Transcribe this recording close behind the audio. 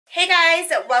Hey guys,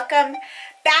 welcome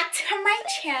back to my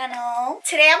channel.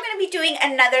 Today I'm going to be doing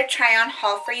another try on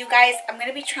haul for you guys. I'm going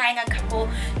to be trying a couple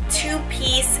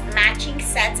two-piece matching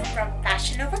sets from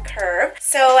Fashion Nova Curve.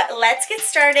 So let's get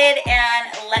started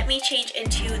and let me change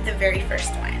into the very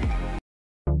first one.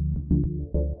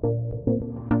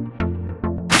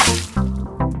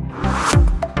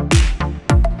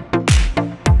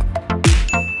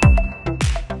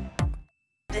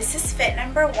 This is fit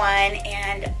number one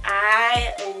and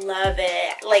I love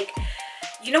it. Like,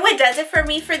 you know what does it for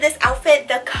me for this outfit?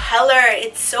 The color.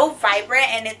 It's so vibrant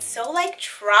and it's so like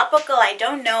tropical. I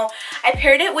don't know. I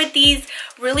paired it with these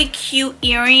really cute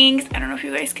earrings. I don't know if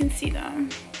you guys can see them.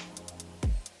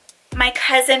 My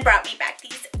cousin brought me back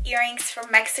these earrings from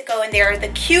Mexico and they're the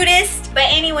cutest. But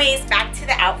anyways, back to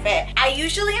the outfit. I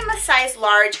usually am a size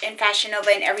large in Fashion Nova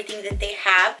and everything that they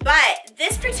have, but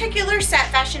this particular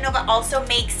set Fashion Nova also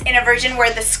makes in a version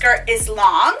where the skirt is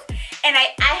long, and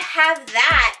I have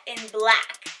that in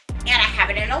black and I have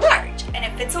it in a large and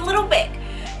it fits a little big.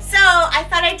 So I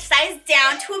thought I'd size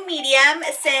down to a medium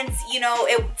since, you know,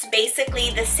 it's basically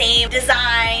the same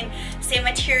design, same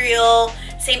material,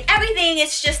 same everything.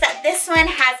 It's just that this one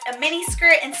has a mini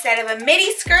skirt instead of a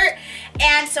midi skirt.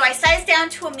 And so I sized down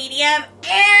to a medium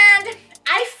and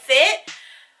I fit,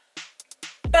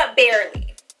 but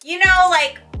barely. You know,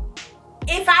 like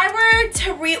if I were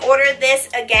to reorder this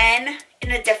again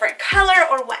in a different color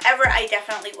or whatever, I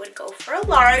definitely would go for a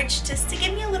large just to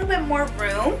give me a little bit more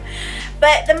room.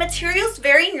 But the material's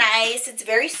very nice. It's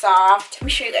very soft. Let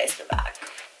me show you guys the back.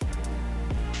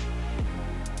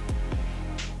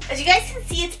 As you guys can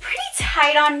see, it's pretty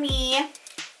tight on me,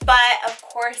 but of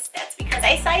course that's because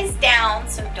I sized down,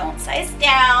 so don't size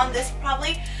down. This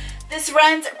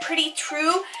runs pretty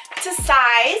true to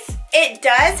size. It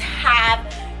does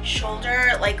have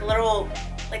shoulder, like a little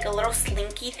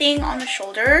slinky thing on the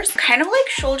shoulders, kind of like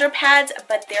shoulder pads,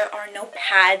 but there are no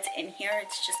pads in here.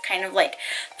 It's just kind of like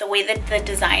the way that the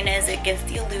design is, it gives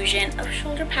the illusion of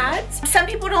shoulder pads. Some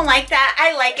people don't like that.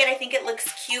 I like it. I think it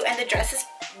looks cute and the dress is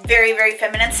very, very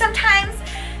feminine. Sometimes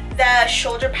the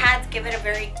shoulder pads give it a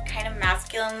very kind of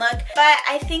masculine look, but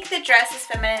I think the dress is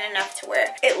feminine enough to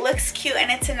wear. It looks cute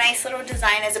and it's a nice little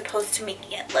design as opposed to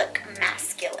making it look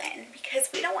masculine, because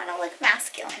we don't want to look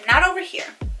masculine, not over here.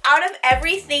 Out of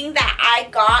everything that I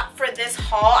got for this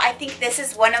haul, I think this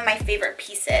is one of my favorite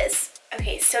pieces.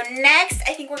 Okay, so next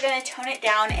I think we're gonna tone it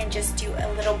down and just do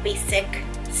a little basic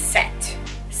set.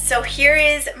 So here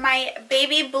is my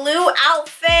baby blue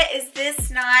outfit. Is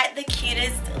this not the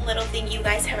cutest little thing you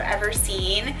guys have ever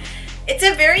seen? It's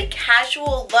a very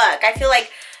casual look. I feel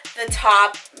like the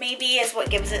top maybe is what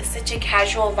gives it such a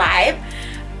casual vibe.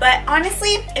 But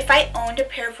honestly, if I owned a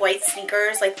pair of white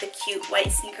sneakers, like the cute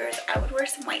white sneakers, I would wear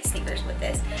some white sneakers with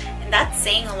this. And that's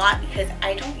saying a lot because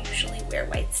I don't usually wear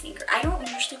white sneakers. I don't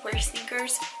usually wear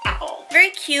sneakers at all. Very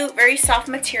cute, very soft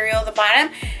material. The bottom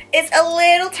is a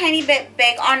little tiny bit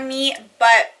big on me,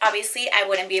 but obviously I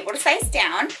wouldn't be able to size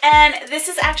down. And this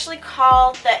is actually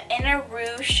called the In a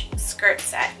Ruche skirt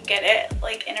set. Get it?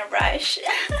 Like in a rush.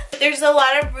 There's a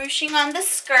lot of ruching on the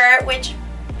skirt, which,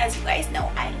 as you guys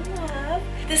know, I love.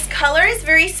 This color is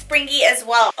very springy as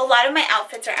well. A lot of my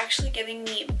outfits are actually giving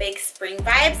me big spring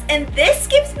vibes, and this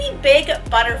gives me big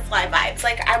butterfly vibes.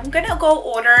 Like, I'm gonna go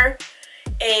order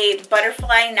a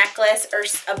butterfly necklace or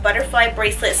a butterfly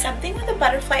bracelet, something with a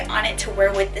butterfly on it to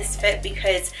wear with this fit,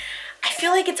 because I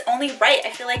feel like it's only right.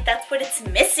 I feel like that's what it's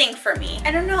missing for me.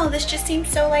 I don't know, this just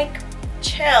seems so like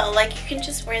chill. Like, you can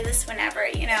just wear this whenever,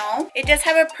 you know? It does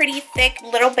have a pretty thick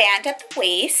little band at the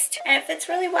waist and it fits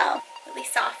really well, really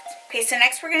soft. Okay, so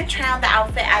next we're gonna try on the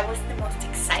outfit I was the most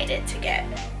excited to get.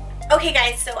 Okay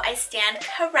guys, so I stand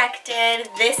corrected.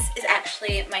 This is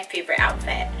actually my favorite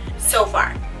outfit so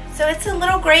far. So it's a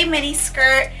little gray mini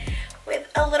skirt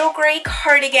with a little gray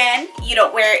cardigan. You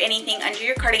don't wear anything under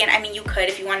your cardigan. I mean, you could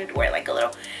if you wanted to wear like a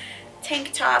little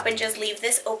tank top and just leave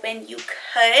this open, you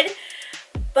could.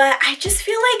 But I just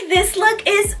feel like this look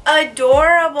is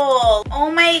adorable. Oh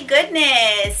my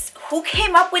goodness. Who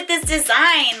came up with this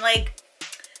design? Like,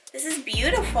 this is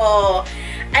beautiful.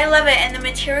 I love it, and the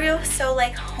material is so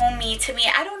like homey to me.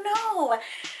 I don't know.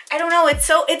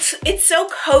 It's so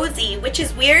cozy, which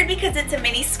is weird because it's a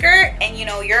mini skirt and you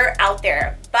know you're out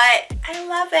there. But I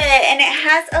love it, and it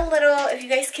has a little, if you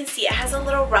guys can see, it has a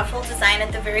little ruffle design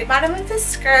at the very bottom of the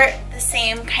skirt, the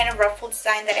same kind of ruffle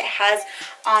design that it has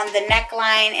on the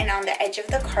neckline and on the edge of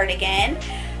the cardigan.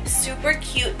 Super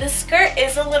cute. The skirt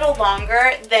is a little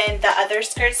longer than the other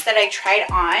skirts that I tried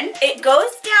on. It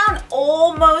goes down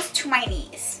almost to my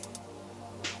knees.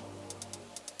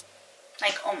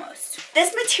 Like almost.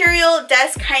 This material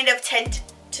does kind of tend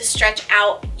to to stretch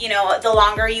out, you know, the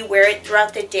longer you wear it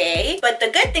throughout the day. But the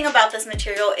good thing about this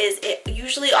material is it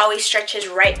usually always stretches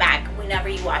right back whenever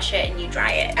you wash it and you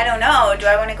dry it. I don't know, do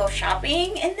I want to go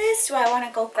shopping in this? Do I want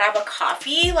to go grab a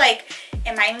coffee? Like,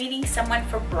 am I meeting someone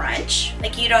for brunch?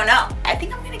 Like, you don't know. I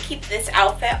think I'm gonna keep this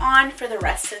outfit on for the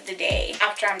rest of the day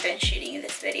after I'm done shooting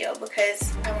this video,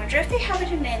 because I wonder if they have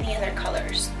it in any other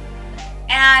colors.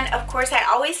 And of course, I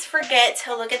always forget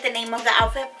to look at the name of the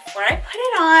outfit before I put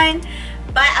it on,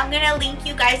 but I'm gonna link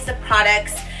you guys the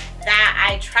products that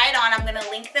I tried on. I'm gonna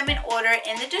link them in order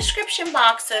in the description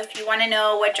box, so if you want to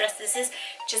know what dress this is,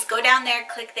 just go down there,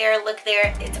 click there, look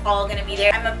there. It's all gonna be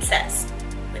there. I'm obsessed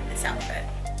with this outfit.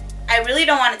 I really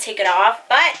don't want to take it off,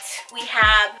 but we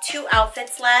have 2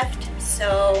 outfits left,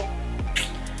 so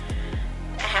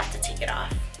I have to take it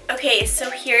off. Okay, so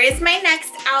here is my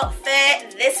next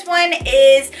outfit. This one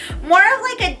is more of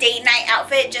like a date night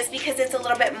outfit, just because it's a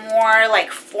little bit more like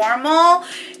formal,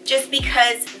 just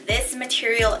because this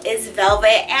material is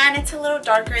velvet and it's a little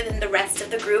darker than the rest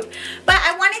of the group. But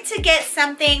I wanted to get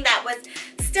something that was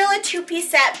still a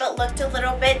 2-piece set but looked a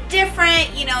little bit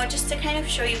different, you know, just to kind of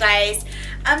show you guys.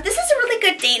 This is a really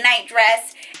good date night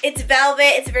dress. It's velvet,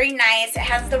 it's very nice. It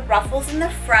has the ruffles in the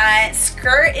front.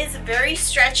 Skirt is very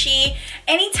stretchy.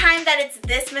 Anytime that it's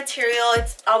this material,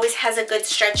 it always has a good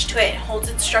stretch to it. It holds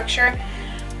its structure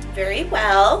very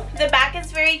well. The back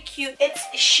is very cute. It's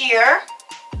sheer.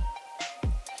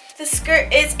 The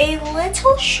skirt is a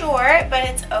little short, but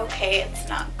it's okay. It's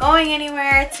not going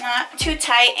anywhere. It's not too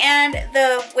tight. And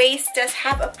the waist does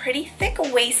have a pretty thick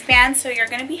waistband, so you're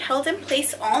going to be held in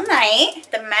place all night.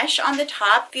 The mesh on the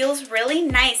top feels really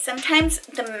nice. Sometimes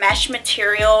the mesh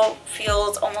material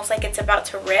feels almost like it's about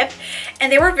to rip.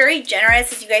 And they were very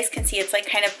generous. As you guys can see, it's like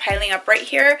kind of piling up right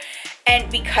here.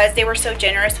 And because they were so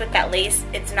generous with that lace,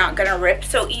 it's not gonna rip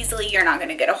so easily. You're not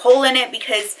gonna get a hole in it,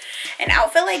 because an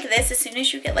outfit like this, as soon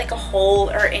as you get like a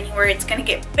hole or anywhere, it's gonna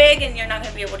get big and you're not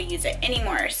gonna be able to use it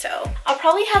anymore. So I'll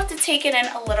probably have to take it in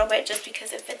a little bit, just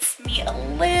because it fits me a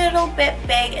little bit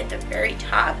big at the very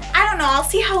top. I don't know, I'll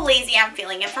see how lazy I'm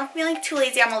feeling. If I'm feeling too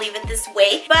lazy, I'm gonna leave it this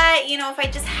way. But you know, if I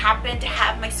just happen to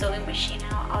have my sewing machine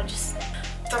out, I'll just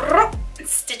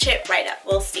stitch it right up.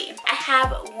 We'll see. I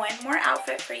have one more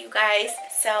outfit for you guys,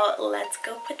 so let's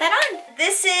go put that on.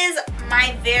 This is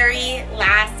my very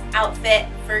last outfit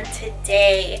for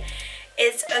today.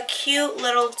 It's a cute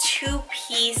little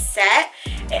 2-piece set.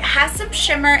 It has some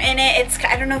shimmer in it.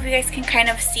 I don't know if you guys can kind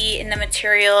of see in the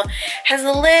material. It has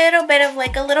a little bit of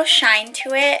like a little shine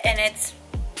to it, and it's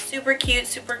super cute,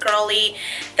 super girly.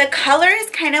 The color is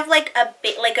kind of like a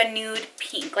bit like a nude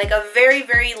pink, like a very,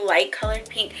 very light colored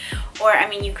pink. Or I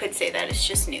mean, you could say that it's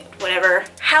just nude, whatever.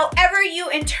 However you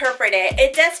interpret it.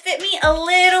 It does fit me a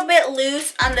little bit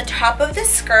loose on the top of the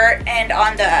skirt and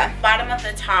on the bottom of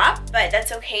the top, but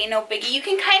that's okay, no biggie. You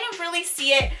can kind of really see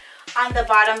it on the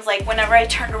bottoms, like whenever I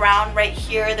turned around right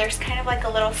here, there's kind of like a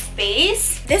little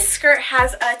space. This skirt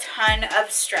has a ton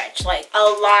of stretch, like a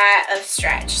lot of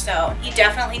stretch, so you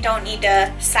definitely don't need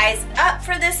to size up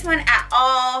for this one at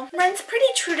all. Runs pretty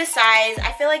true to size.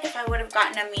 I feel like if I would have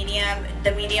gotten a medium,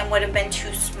 the medium would have been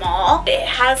too small. It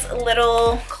has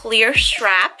little clear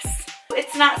straps.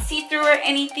 It's not see-through or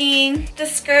anything. The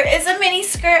skirt is a mini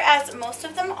skirt, as most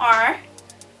of them are.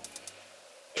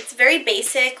 It's very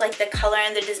basic, like the color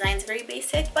and the design is very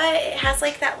basic, but it has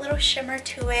like that little shimmer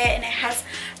to it, and it has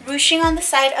ruching on the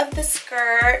side of the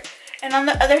skirt and on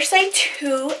the other side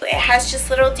too. It has just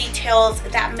little details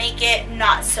that make it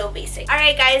not so basic.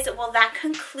 Alright guys, well that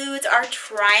concludes our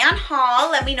try on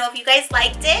haul. Let me know if you guys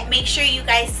liked it. Make sure you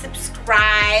guys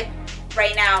subscribe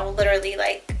right now, literally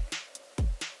like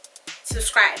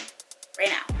subscribe right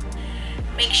now.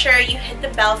 Make sure you hit the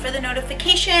bell for the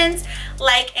notifications,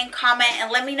 like and comment,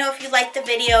 and let me know if you liked the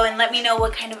video, and let me know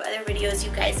what kind of other videos you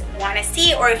guys want to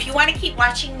see, or if you want to keep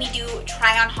watching me do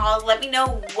try on hauls, let me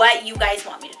know what you guys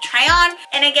want me to try on.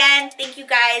 And again, thank you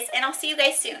guys, and I'll see you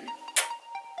guys soon.